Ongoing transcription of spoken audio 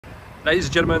Ladies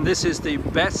and gentlemen, this is the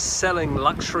best-selling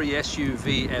luxury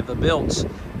SUV ever built.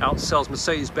 Outsells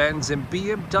Mercedes-Benz and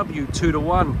BMW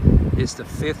 2-to-1. It's the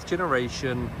 5th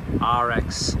generation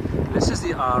RX. This is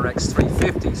the RX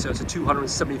 350, so it's a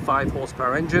 275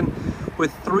 horsepower engine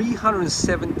with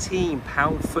 317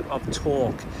 pound-foot of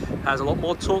torque. Has a lot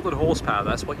more torque than horsepower,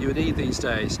 that's what you need these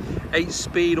days.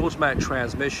 8-speed automatic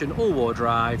transmission, all-wheel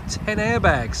drive, 10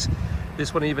 airbags.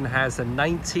 This one even has the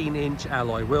 19-inch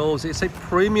alloy wheels. It's a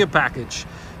premium package,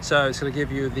 so it's going to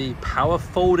give you the power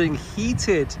folding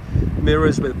heated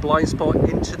mirrors with blind spot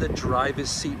into the driver's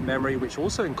seat memory, which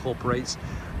also incorporates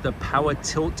the power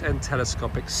tilt and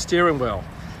telescopic steering wheel.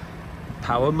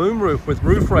 Power moonroof with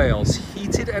roof rails,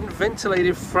 heated and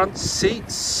ventilated front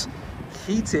seats,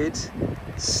 heated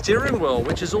steering wheel,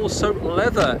 which is also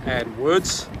leather and wood.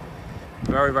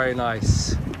 Very, very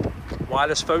nice.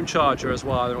 Wireless phone charger as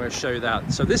well, I'm going to show you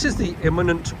that. So this is the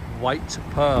Imminent White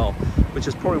Pearl, which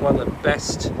is probably one of the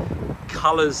best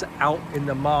colors out in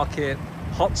the market.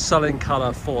 Hot selling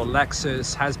color for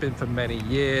Lexus, has been for many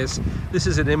years. This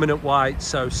is an Imminent White,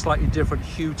 so slightly different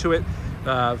hue to it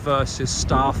versus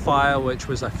Starfire, which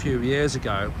was a few years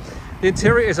ago. The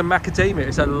interior is a macadamia,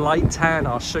 it's a light tan,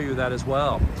 I'll show you that as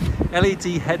well. LED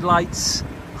headlights,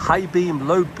 high beam,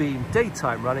 low beam,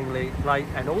 daytime running light,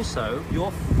 and also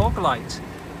your fog light.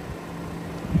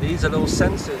 These are little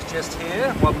sensors just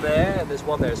here, one there, and there's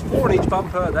one there. There's 4 in each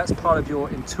bumper. That's part of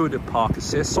your intuitive park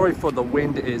assist. Sorry for the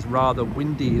wind, it is rather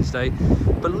windy today,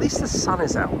 but at least the sun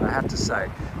is out, I have to say.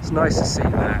 It's nice to see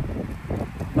that.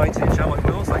 19-inch alloy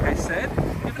wheels, like I said.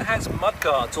 Even has mud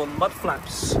guards on mud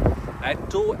flaps and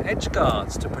door edge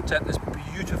guards to protect this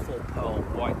beautiful pearl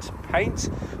white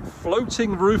paint.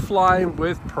 Floating roofline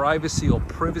with privacy or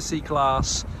privacy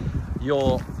glass.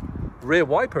 Your rear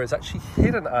wiper is actually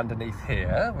hidden underneath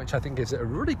here, which I think gives it a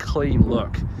really clean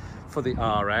look for the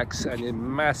RX, and a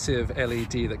massive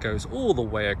LED that goes all the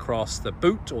way across the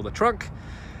boot or the trunk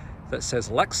that says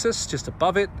Lexus just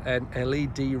above it, and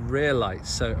LED rear lights.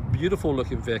 So a beautiful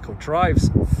looking vehicle, drives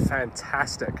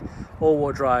fantastic.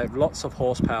 All-wheel drive, lots of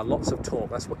horsepower, lots of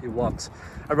torque, that's what you want.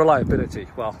 And reliability,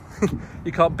 well,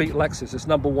 you can't beat Lexus. It's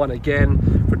 #1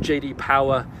 again for JD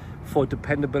Power for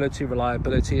dependability,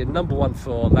 reliability, and #1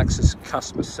 for Lexus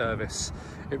customer service.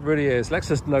 It really is.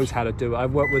 Lexus knows how to do it.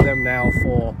 I've worked with them now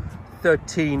for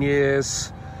 13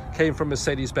 years. Came from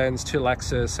Mercedes-Benz to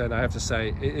Lexus, and I have to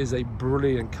say it is a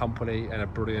brilliant company and a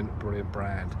brilliant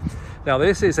brand. Now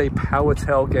this is a power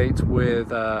tailgate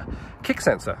with a kick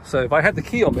sensor, so if I had the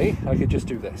key on me I could just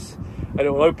do this and it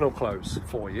will open or close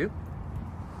for you.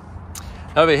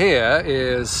 Over here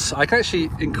is, I can actually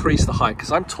increase the height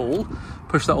because I'm tall.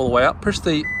 Push that all the way up, push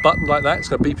the button like that, it's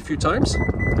going to beep a few times.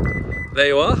 There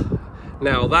you are.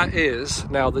 Now that is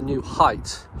now the new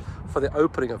height for the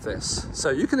opening of this,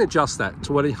 so you can adjust that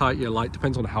to any height you like,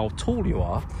 depends on how tall you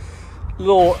are.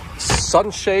 Little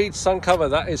sunshade, sun cover,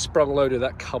 that is sprung loaded,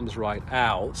 that comes right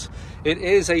out. It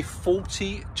is a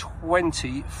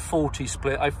 40-20-40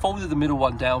 split. I folded the middle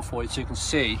one down for you so you can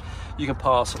see you can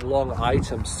pass long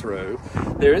items through.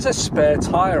 There is a spare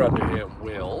tire under here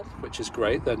wheel, which is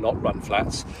great, they're not run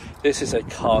flats. This is a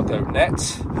cargo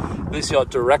net. These are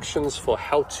directions for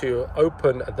how to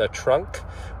open the trunk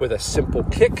with a simple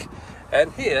kick.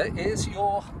 And here is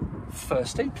your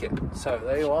first aid kit. So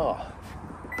there you are.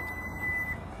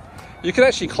 You can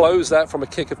actually close that from a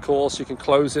kick, of course. You can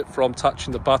close it from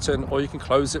touching the button, or you can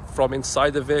close it from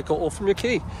inside the vehicle or from your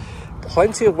key.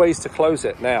 Plenty of ways to close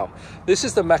it. Now, this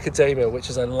is the macadamia, which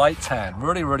is a light tan,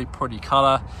 really pretty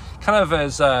color. Kind of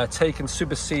has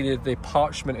superseded the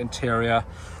parchment interior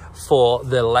for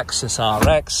the Lexus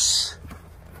RX.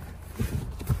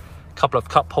 Couple of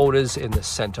cup holders in the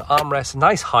center armrest,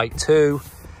 nice height too.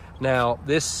 Now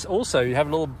this also, you have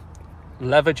a little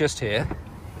lever just here.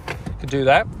 You can do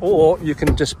that, or you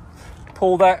can just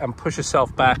pull that and push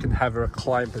yourself back and have a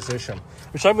reclined position,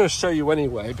 which I'm going to show you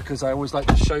anyway, because I always like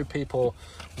to show people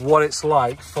what it's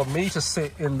like for me to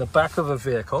sit in the back of a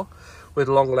vehicle with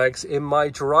long legs in my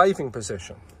driving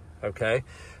position. Okay,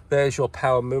 there's your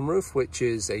power moonroof, which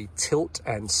is a tilt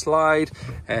and slide,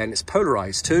 and it's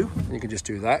polarized too. You can just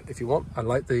do that if you want. I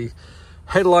like the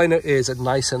headliner is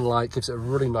nice and light, gives it a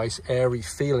really nice airy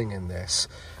feeling in this.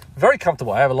 Very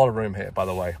comfortable. I have a lot of room here, by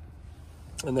the way.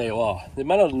 And there you are. The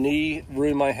amount of knee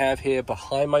room I have here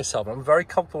behind myself, I'm very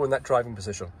comfortable in that driving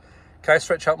position. Can I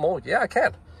stretch out more? Yeah, I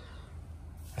can.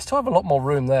 I still have a lot more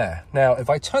room there. Now,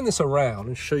 if I turn this around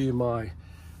and show you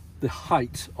the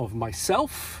height of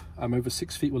myself, I'm over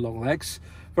 6 feet with long legs.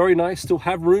 Very nice, still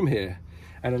have room here.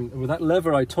 And with that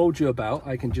lever I told you about,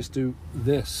 I can just do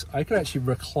this. I can actually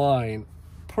recline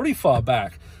pretty far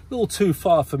back little too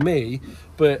far for me,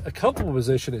 but a comfortable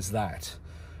position is that.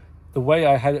 The way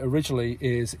I had it originally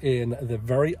is in the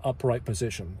very upright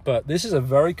position, but this is a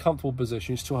very comfortable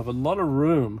position. You still have a lot of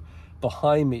room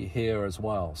behind me here as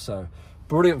well. So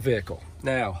brilliant vehicle.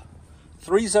 Now,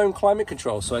 3-zone climate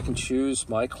control, so I can choose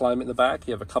my climate in the back.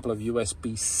 You have a couple of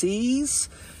USB-Cs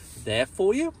there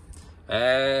for you.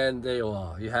 And there you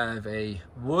are. You have a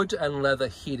wood and leather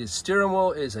heated steering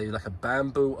wheel. It is like a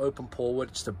bamboo open pore wood.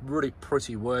 It's a really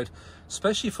pretty wood,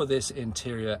 especially for this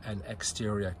interior and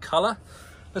exterior color.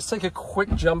 Let's take a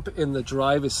quick jump in the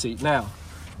driver's seat. Now,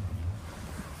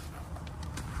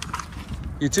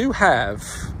 you do have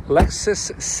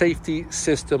Lexus Safety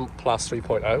System Plus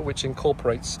 3.0, which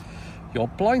incorporates your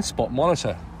blind spot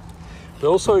monitor. It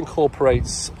also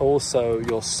incorporates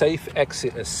your safe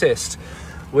exit assist,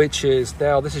 which is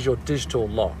now, this is your digital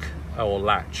lock or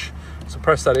latch. So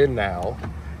press that in now,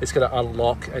 it's gonna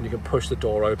unlock and you can push the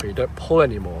door open. You don't pull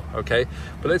anymore, okay?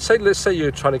 But let's say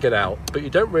you're trying to get out, but you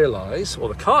don't realize, or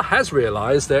the car has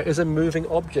realized, there is a moving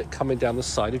object coming down the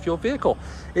side of your vehicle.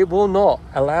 It will not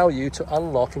allow you to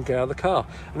unlock and get out of the car.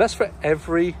 And that's for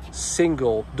every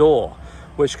single door,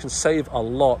 which can save a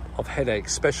lot of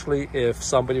headaches, especially if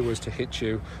somebody was to hit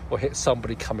you or hit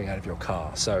somebody coming out of your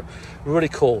car. So really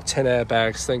cool, 10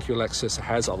 airbags. Thank you, Lexus. It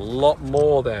has a lot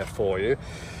more there for you.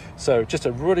 So just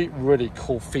a really, really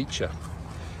cool feature.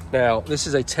 Now, this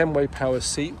is a 10-way power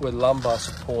seat with lumbar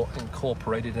support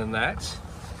incorporated in that.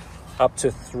 Up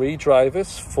to 3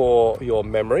 drivers for your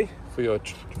memory, for your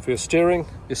steering,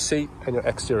 your seat, and your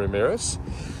exterior mirrors.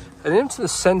 And into the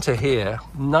center here,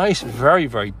 nice, very,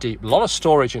 very deep, a lot of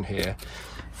storage in here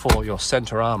for your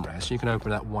center armrest. You can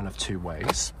open that one of 2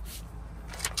 ways.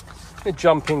 Let me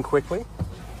jump in quickly.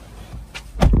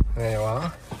 There you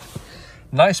are.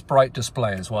 Nice bright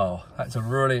display as well. That's a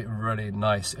really, really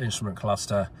nice instrument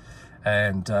cluster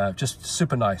and just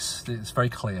super nice. It's very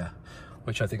clear,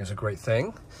 which I think is a great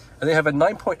thing. And they have a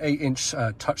 9.8-inch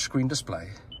touchscreen display.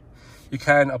 You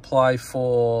can apply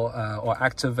for or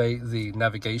activate the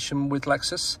navigation with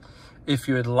Lexus. If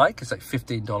you would like, it's like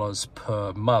 $15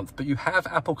 per month, but you have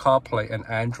Apple CarPlay and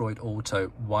Android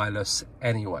Auto wireless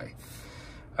anyway.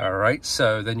 All right,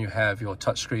 so then you have your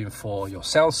touchscreen for your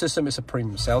sound system. It's a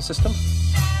premium sound system.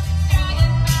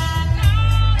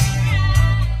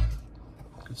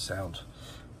 Good sound.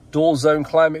 Dual zone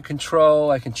climate control.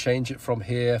 I can change it from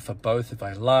here for both if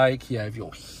I like. You have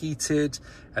your heated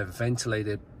and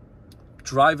ventilated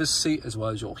driver's seat, as well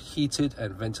as your heated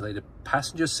and ventilated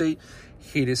passenger seat,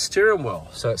 heated steering wheel.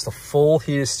 So it's the full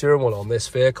heated steering wheel on this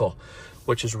vehicle,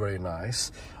 which is really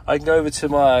nice. I can go over to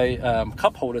my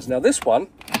cup holders. Now this one,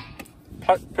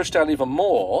 push down even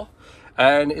more,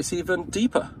 and it's even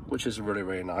deeper, which is really,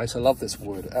 really nice. I love this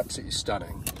wood, absolutely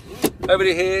stunning. Over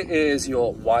here is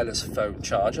your wireless phone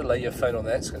charger. Lay your phone on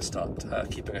there, it's going to start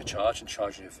keeping a charge and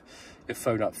charging your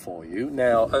phone up for you.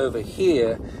 Now over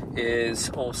here is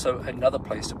also another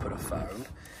place to put a phone.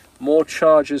 More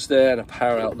chargers there and a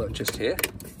power outlet just here.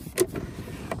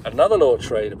 Another little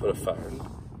tray to put a phone.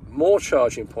 More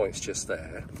charging points just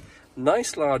there.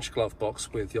 Nice large glove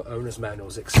box with your owner's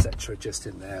manuals, etc. just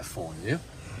in there for you.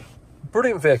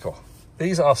 Brilliant vehicle.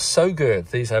 These are so good.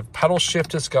 These have paddle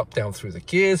shifters, go up, down through the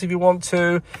gears if you want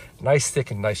to. Nice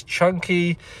thick and nice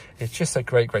chunky. It's just a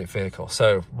great, great vehicle.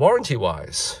 So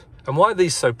warranty-wise, and why are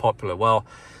these so popular? Well,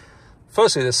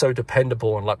 firstly, they're so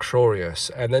dependable and luxurious,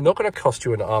 and they're not going to cost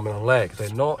you an arm and a leg.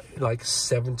 They're not like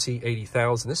 70,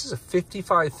 80,000. This is a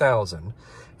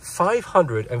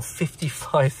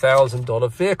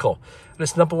 $55,555,000 vehicle, and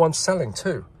it's #1 selling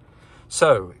too.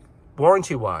 So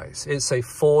warranty-wise, it's a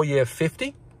 4-year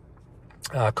 50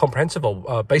 comprehensive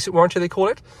or basic warranty, they call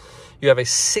it. You have a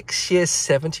 6-year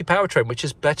 70 powertrain, which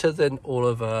is better than all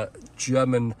of our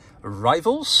German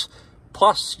rivals.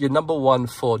 Plus, you're #1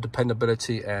 for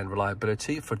dependability and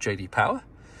reliability for JD Power.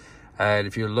 And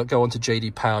if you go onto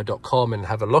jdpower.com and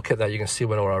have a look at that, you can see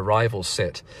where all our rivals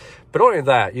sit. But not only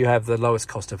that, you have the lowest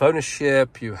cost of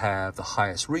ownership, you have the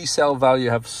highest resale value, you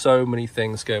have so many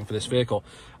things going for this vehicle.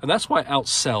 And that's why it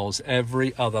outsells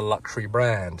every other luxury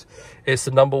brand. It's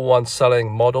the #1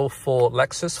 selling model for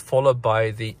Lexus, followed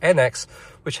by the NX,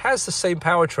 which has the same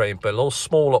powertrain, but a little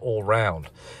smaller all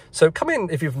round. So come in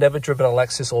if you've never driven a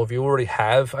Lexus, or if you already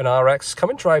have an RX,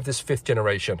 come and drive this 5th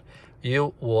generation.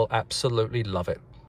 You will absolutely love it.